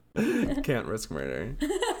down. Can't risk murder.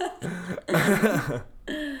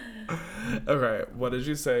 Okay, what did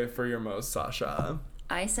you say for your most, Sasha?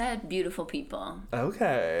 I said Beautiful People.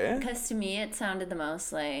 Okay. Because to me, it sounded the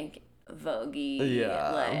most, like, voguey,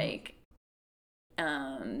 like,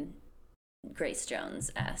 Grace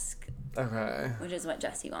Jones-esque. Okay. Which is what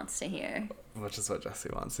Jessie wants to hear.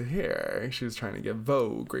 She was trying to get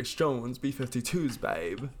Vogue, Grace Jones, B-52s,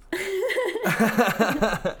 babe.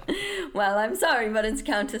 Well, I'm sorry, but it's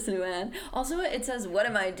Countess Louann. Also, it says, what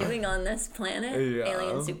am I doing on this planet? Yeah.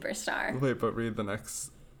 Alien superstar. Wait, but read the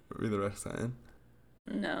next line.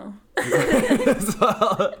 No.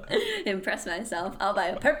 Well, Impress myself. I'll buy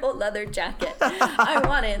a purple leather jacket. I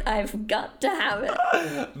want it. I've got to have it.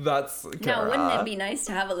 That's Kara. Now, wouldn't it be nice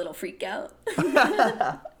to have a little freak out? This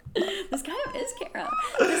kind of is Kara.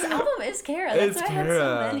 This album is Kara. That's why I have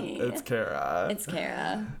so many. It's Kara.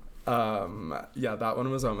 Yeah, that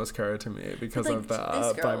one was almost Kara to me because of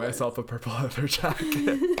the buy myself a purple leather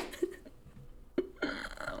jacket. Oh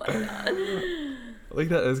my god. Like,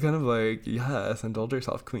 that is kind of like, yes, indulge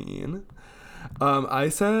yourself, queen. I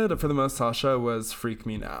said for the most, Sasha was Freak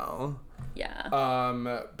Me Now.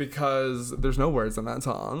 Yeah. Because there's no words in that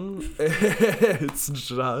song. It's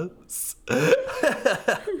just...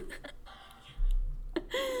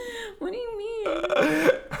 What do you mean?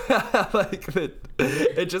 Like,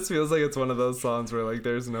 it just feels like it's one of those songs where, like,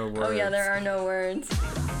 there's no words. Oh yeah, there are no words.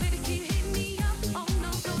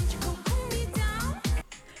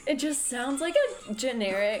 It just sounds like a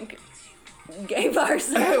generic gay bar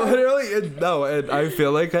song. I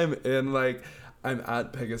feel like I'm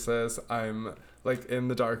at Pegasus. I'm like in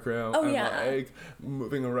the dark room. Oh, I'm yeah. like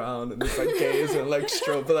moving around and there's like gays and like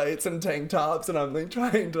strobe lights and tank tops and I'm like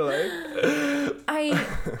trying to like. I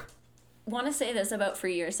want to say this about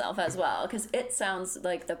Free Yourself as well because it sounds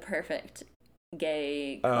like the perfect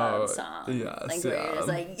gay club song. Yes, like where you're just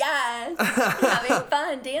like, yes, having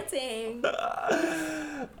fun dancing.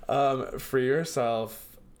 Free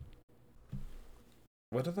Yourself.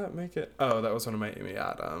 What did that make it? Oh, that was one of my Amy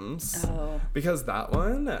Adams. Oh. Because that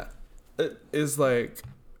one, it is like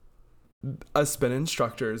a spin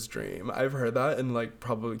instructor's dream. I've heard that in like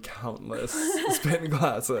probably countless spin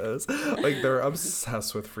classes. Like they're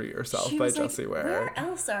obsessed with Free Yourself by Jessie Ware. Where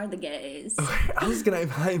else are the gays? Where else can I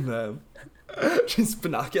find them? She's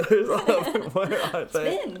binoculars all over. Where are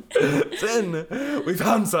they? Spin. We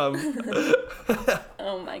found some.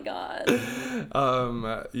 Oh my god.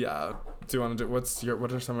 Yeah. Do you want to do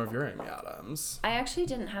what are some of your Amy Adams? I actually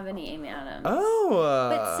didn't have any Amy Adams. Oh.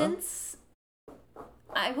 But since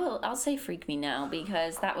I'll say Freak Me Now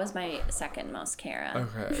because that was my second most Kara.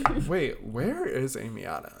 Okay. Wait, where is Amy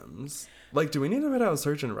Adams? Like, do we need to put out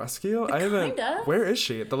search and rescue? I haven't. Kinda. Where is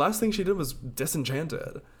she? The last thing she did was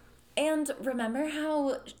Disenchanted. And remember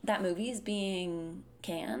how that movie is being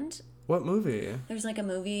canned? What movie? There's like a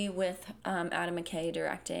movie with Adam McKay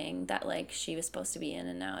directing that like she was supposed to be in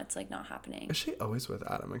and now it's like not happening. Is she always with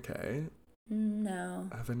Adam McKay? No.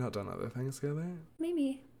 Have they not done other things together?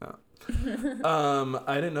 Maybe. No.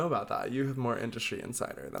 I didn't know about that. You have more industry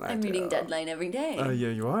insider than I do. I'm reading Deadline every day. Yeah,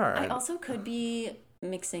 you are. I also could be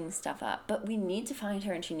mixing stuff up, but we need to find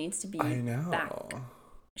her and she needs to be back.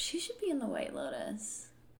 She should be in the White Lotus.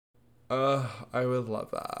 I would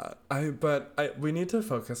love that. We need to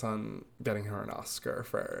focus on getting her an Oscar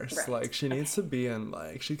first. Right. Like, she needs to be in,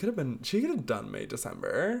 like, she could have done May,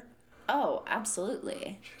 December. Oh,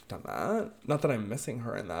 absolutely. She could have done that. Not that I'm missing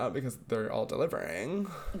her in that, because they're all delivering.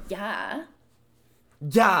 Yeah.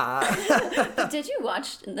 Yeah! But did you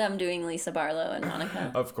watch them doing Lisa Barlow and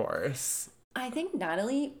Monica? Of course. I think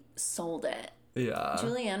Natalie sold it. Yeah.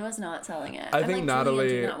 Julianne was not selling it. I think Natalie...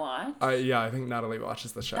 Julianne did not watch. I think Natalie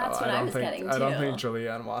watches the show. That's what I was getting to. I don't think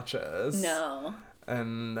Julianne watches. No.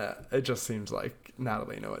 And it just seems like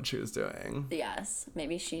Natalie knew what she was doing. Yes.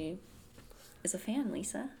 Maybe she is a fan,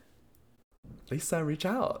 Lisa. Lisa, reach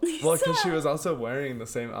out. Lisa. Well, because she was also wearing the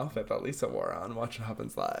same outfit that Lisa wore on Watch What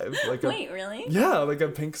Happens Live. Wait, really? Yeah, like a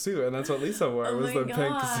pink suit, and that's what Lisa wore, was the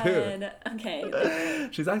pink suit. Okay.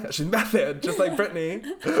 She's method, just like Britney.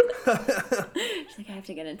 She's like, I have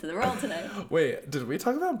to get into the role tonight. Wait, did we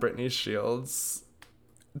talk about Britney Shields'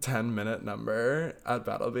 10-minute number at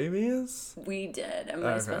Battle Babies? We did. Am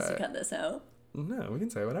I supposed to cut this out? No, we can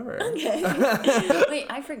say whatever. Okay. Wait,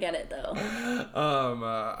 I forget it though.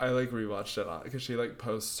 I like rewatched it on because she like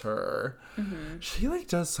posts her. Mm-hmm. She like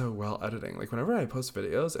does so well editing. Like whenever I post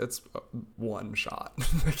videos, it's one shot.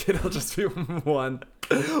 Like it'll just be one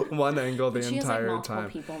angle the she entire has, like, time.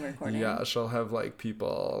 People recording. Yeah, she'll have like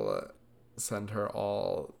people send her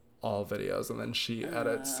all videos, and then she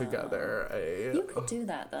edits together a. You could do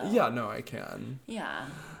that though. Yeah, no, I can. Yeah.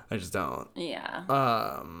 I just don't. Yeah.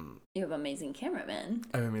 You have amazing cameramen.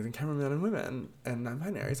 I have amazing cameramen and women, and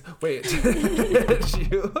non-binaries. Wait, did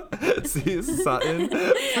you see Sutton's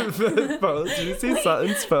post? Did you see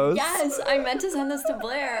Sutton's post? Yes, I meant to send this to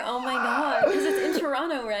Blair. Oh my god, because it's in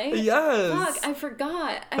Toronto, right? Yes. Fuck, I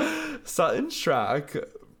forgot. Sutton Strack,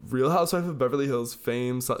 Real Housewife of Beverly Hills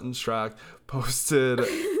fame, Sutton Strack, posted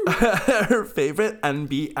her favorite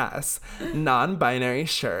NBS non-binary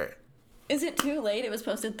shirt. Is it too late? It was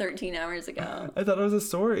posted 13 hours ago. I thought it was a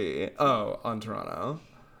story. Oh, on Toronto.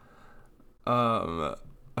 I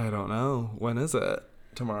don't know. When is it?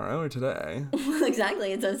 Tomorrow or today?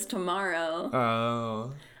 Exactly. It says tomorrow.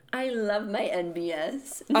 Oh. I love my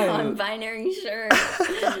NBS non-binary shirt.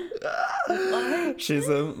 What? She's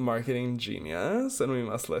a marketing genius, and we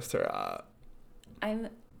must lift her up. I'm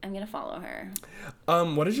gonna follow her.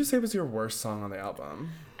 What did you say was your worst song on the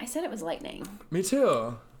album? I said it was Lightning. Me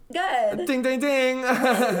too. Good. Ding, ding, ding.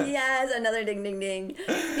 Yes, another ding, ding, ding.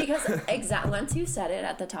 Because once you said it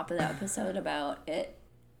at the top of the episode about it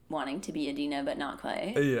wanting to be Adina but not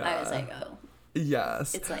quite, yeah. I was like, oh.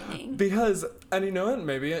 Yes. It's Lightning. Because, and you know what,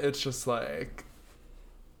 maybe it's just like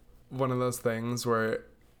one of those things where,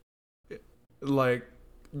 like,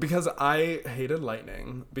 because I hated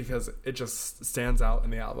Lightning because it just stands out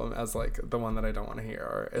in the album as like the one that I don't want to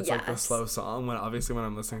hear. It's like the slow song, when obviously when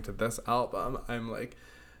I'm listening to this album, I'm like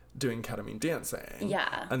doing ketamine dancing.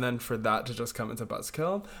 Yeah. And then for that to just come into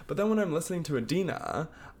Buzzkill. But then when I'm listening to Adina,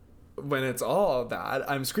 when it's all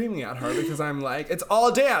that, I'm screaming at her because I'm like, it's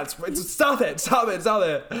all dance. Stop it.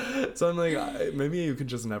 So I'm like, maybe you could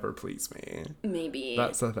just never please me. Maybe.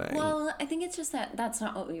 That's the thing. Well, I think it's just that's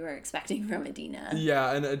not what we were expecting from Adina.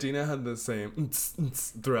 Yeah, and Adina had the same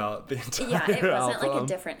throughout the entire album. Yeah, it wasn't album. like a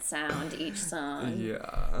different sound each song.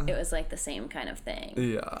 Yeah. It was like the same kind of thing.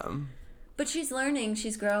 Yeah. But she's learning.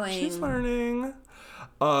 She's growing. She's learning.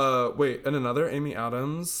 Wait, and another Amy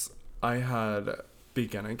Adams, I had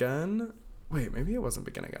Begin Again. Wait, maybe it wasn't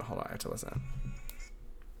Begin Again. Hold on, I have to listen.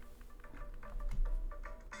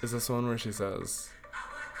 Is this one where she says,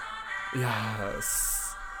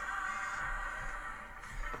 yes.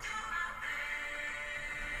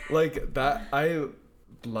 Like that, I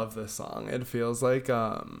love this song. It feels like,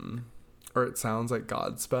 or it sounds like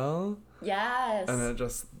Godspell. Yes. And it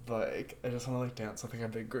just like, I just want to like dance with like a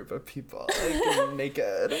big group of people, like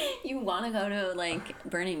naked. You want to go to like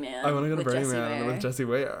Burning Man. I want to go to Burning Jessie Man Ware. with Jessie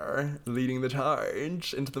Ware leading the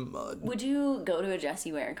charge into the mud. Would you go to a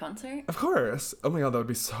Jessie Ware concert? Of course. Oh my god, that would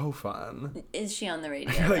be so fun. Is she on the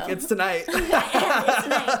radio? Like, it's tonight. It's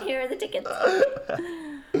tonight. Here are the tickets.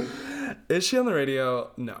 Is she on the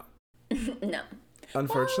radio? No. No.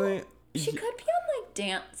 Unfortunately. Well, she could be on like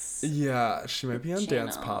dance. Yeah, she might be on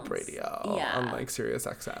channels. Dance Pop Radio. Yeah. On like Sirius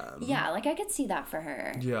XM. Yeah, like I could see that for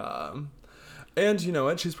her. Yeah. And you know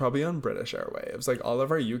what? She's probably on British airwaves. Like all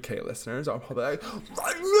of our UK listeners are probably like, you're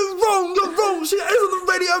wrong. She is on the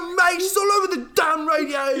radio, mate. She's all over the damn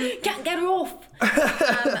radio. Get her off.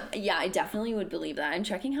 Yeah, I definitely would believe that. I'm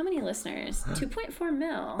checking how many listeners. 2.4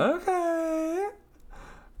 mil. Okay.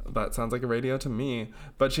 That sounds like a radio to me.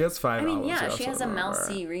 But she has 5 albums. Yeah, she has a Mel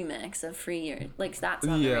C remix of Free Your... Like, that's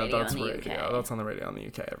on the radio that's in the radio. UK. That's on the radio in the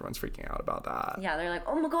UK. Everyone's freaking out about that. Yeah, they're like,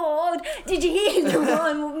 oh my god, did you hear the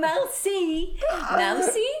one with Mel C? Mel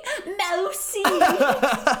C? Mel C!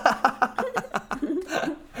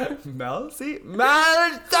 Mel C?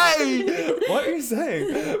 Mel C! What are you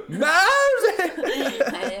saying? Mel C!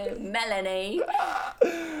 Melanie.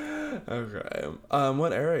 Okay.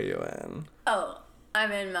 What era are you in? Oh, I'm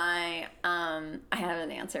in my, I have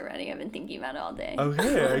an answer ready. I've been thinking about it all day.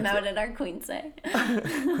 Okay. Now what did our queen say?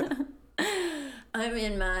 I'm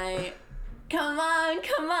in my, come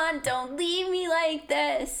on, don't leave me like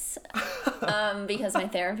this. Because my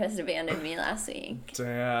therapist abandoned me last week.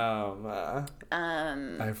 Damn.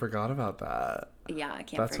 I forgot about that. Yeah, I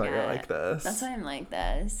can't That's forget. why you're like this. That's why I'm like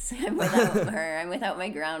this. I'm without her. I'm without my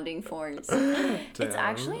grounding force. It's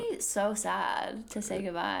actually so sad to say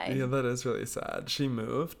goodbye. Yeah, that is really sad. She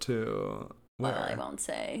moved to... Where? Well, I won't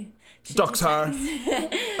say. Doctor.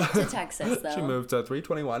 To Texas, though. She moved to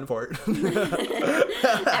 321 Fort.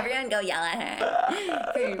 Everyone go yell at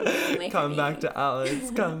her. Come back to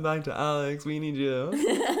Alex. Come back to Alex. We need you.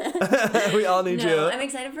 We all need you. I'm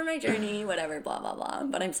excited for my journey, whatever, blah, blah, blah.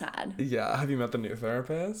 But I'm sad. Yeah. Have you met the new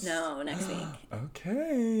therapist? No, next week.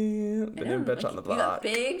 Okay. The new bitch on the block. You got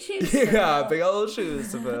big shoes to Yeah, fill. big old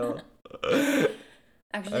shoes to fill.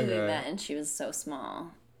 Actually, we met and she was so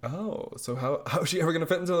small. Oh, so how is she ever gonna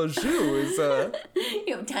fit into those shoes?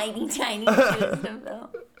 You have tiny shoes to fill.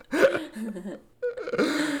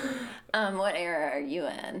 What era are you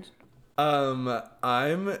in?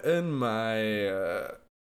 I'm in my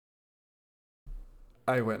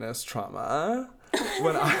eyewitness trauma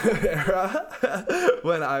when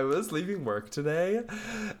I was leaving work today.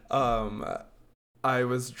 I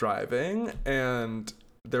was driving and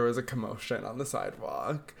there was a commotion on the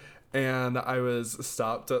sidewalk. And I was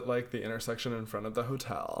stopped at, like, the intersection in front of the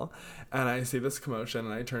hotel. And I see this commotion,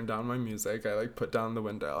 and I turn down my music. I, like, put down the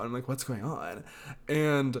window. And I'm like, what's going on?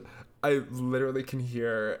 And I literally can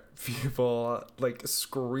hear people, like,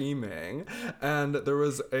 screaming. And there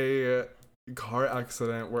was a car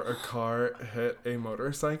accident where a car hit a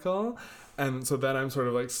motorcycle. And so then I'm sort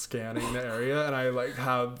of, like, scanning the area. And I, like,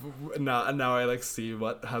 now I, like, see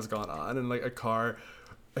what has gone on. And, like, a car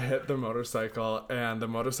hit the motorcycle, and the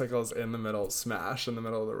motorcycle is in the middle, smashed in the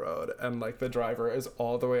middle of the road, and like the driver is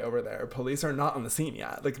all the way over there. Police are not on the scene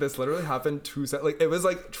yet. Like, this literally happened it was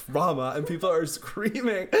like trauma, and people are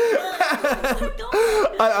screaming. I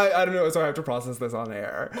don't know, so I have to process this on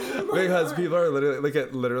air because people are literally, like,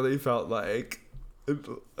 it literally felt like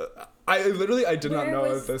I did not know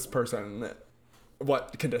if this person,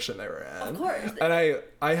 what condition they were in. Of course. And I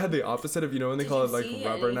had the opposite of, you know, when they call it, like,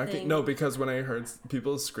 rubbernecking. Anything? No, because when I heard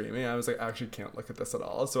people screaming, I was like, I actually can't look at this at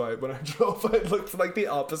all. So when I drove, I looked, like, the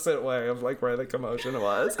opposite way of, like, where the commotion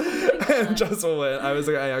was. And just went. I was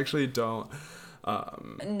like, I actually don't.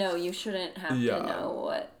 No, you shouldn't have to know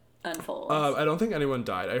what unfolds. I don't think anyone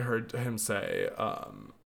died. I heard him say,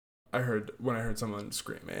 when I heard someone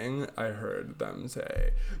screaming, I heard them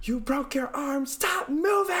say, "You broke your arm, stop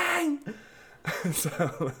moving!"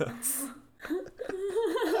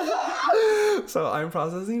 So I'm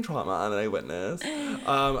processing trauma and I witnessed.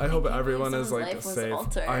 I hope everyone is, like, safe.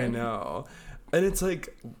 Altered. I know. And it's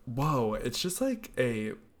like, whoa, it's just like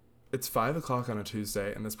it's 5:00 on a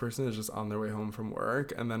Tuesday and this person is just on their way home from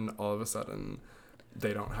work, and then all of a sudden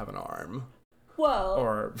they don't have an arm. Whoa.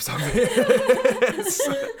 Or something.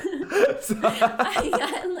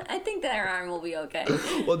 I think their arm will be okay.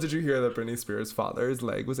 Well, did you hear that Britney Spears' father's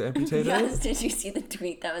leg was amputated? Yes, did you see the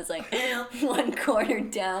tweet that was like, 1 quarter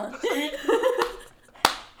down?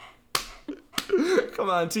 Come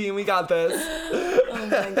on, team, we got this. Oh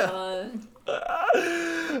my god.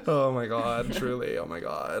 Oh my god, truly, oh my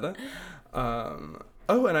god.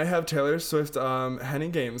 Oh, and I have Taylor Swift Henny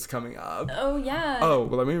Games coming up. Oh, yeah. Oh,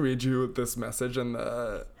 well, let me read you this message in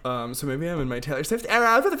the... so maybe I'm in my Taylor Swift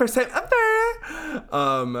era for the first time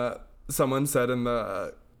ever. Someone said in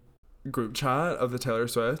the group chat of the Taylor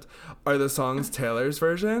Swift, are the songs Taylor's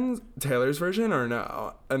version or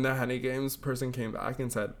no? And the Henny Games person came back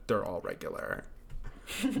and said, they're all regular.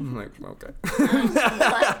 I'm like, okay.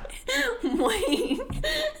 What? Wait.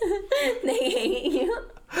 They hate you?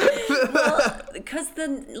 Well, because the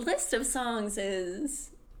list of songs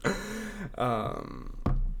is...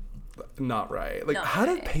 not right. Like, not how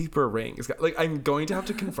right. did Paper Rings... Like, I'm going to have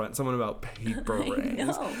to confront someone about Paper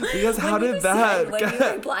Rings. No. Because how did that... When you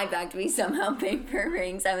replied back to me, somehow Paper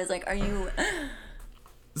Rings, I was like, are you...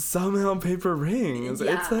 Somehow Paper Rings.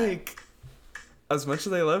 Yeah. It's like... As much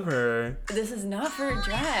as I love her. This is not for a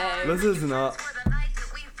drag. This is not.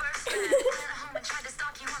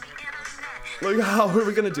 Like, how are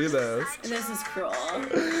we gonna do this? This is cruel.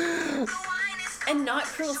 And not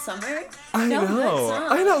Cruel Summer. I no know.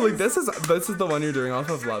 I know. Like, this is the one you're doing off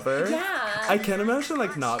of Lover. Yeah. I can't imagine,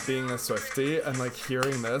 like, not being a Swiftie and, like,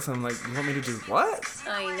 hearing this. I'm like, you want me to do what?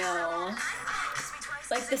 I know.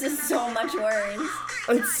 Like, this is so much words.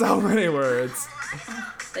 It's so many words.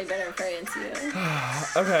 They better pray into you.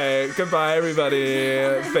 Okay, goodbye, everybody.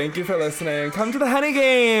 Thank you for listening. Come to the Henny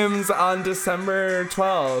Games on December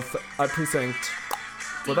 12th at Precinct.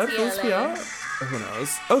 Will that first be out? Who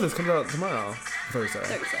knows? Oh, this comes out tomorrow. Thursday.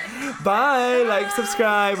 Thursday. Bye. Like,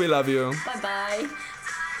 subscribe. We love you. Bye-bye.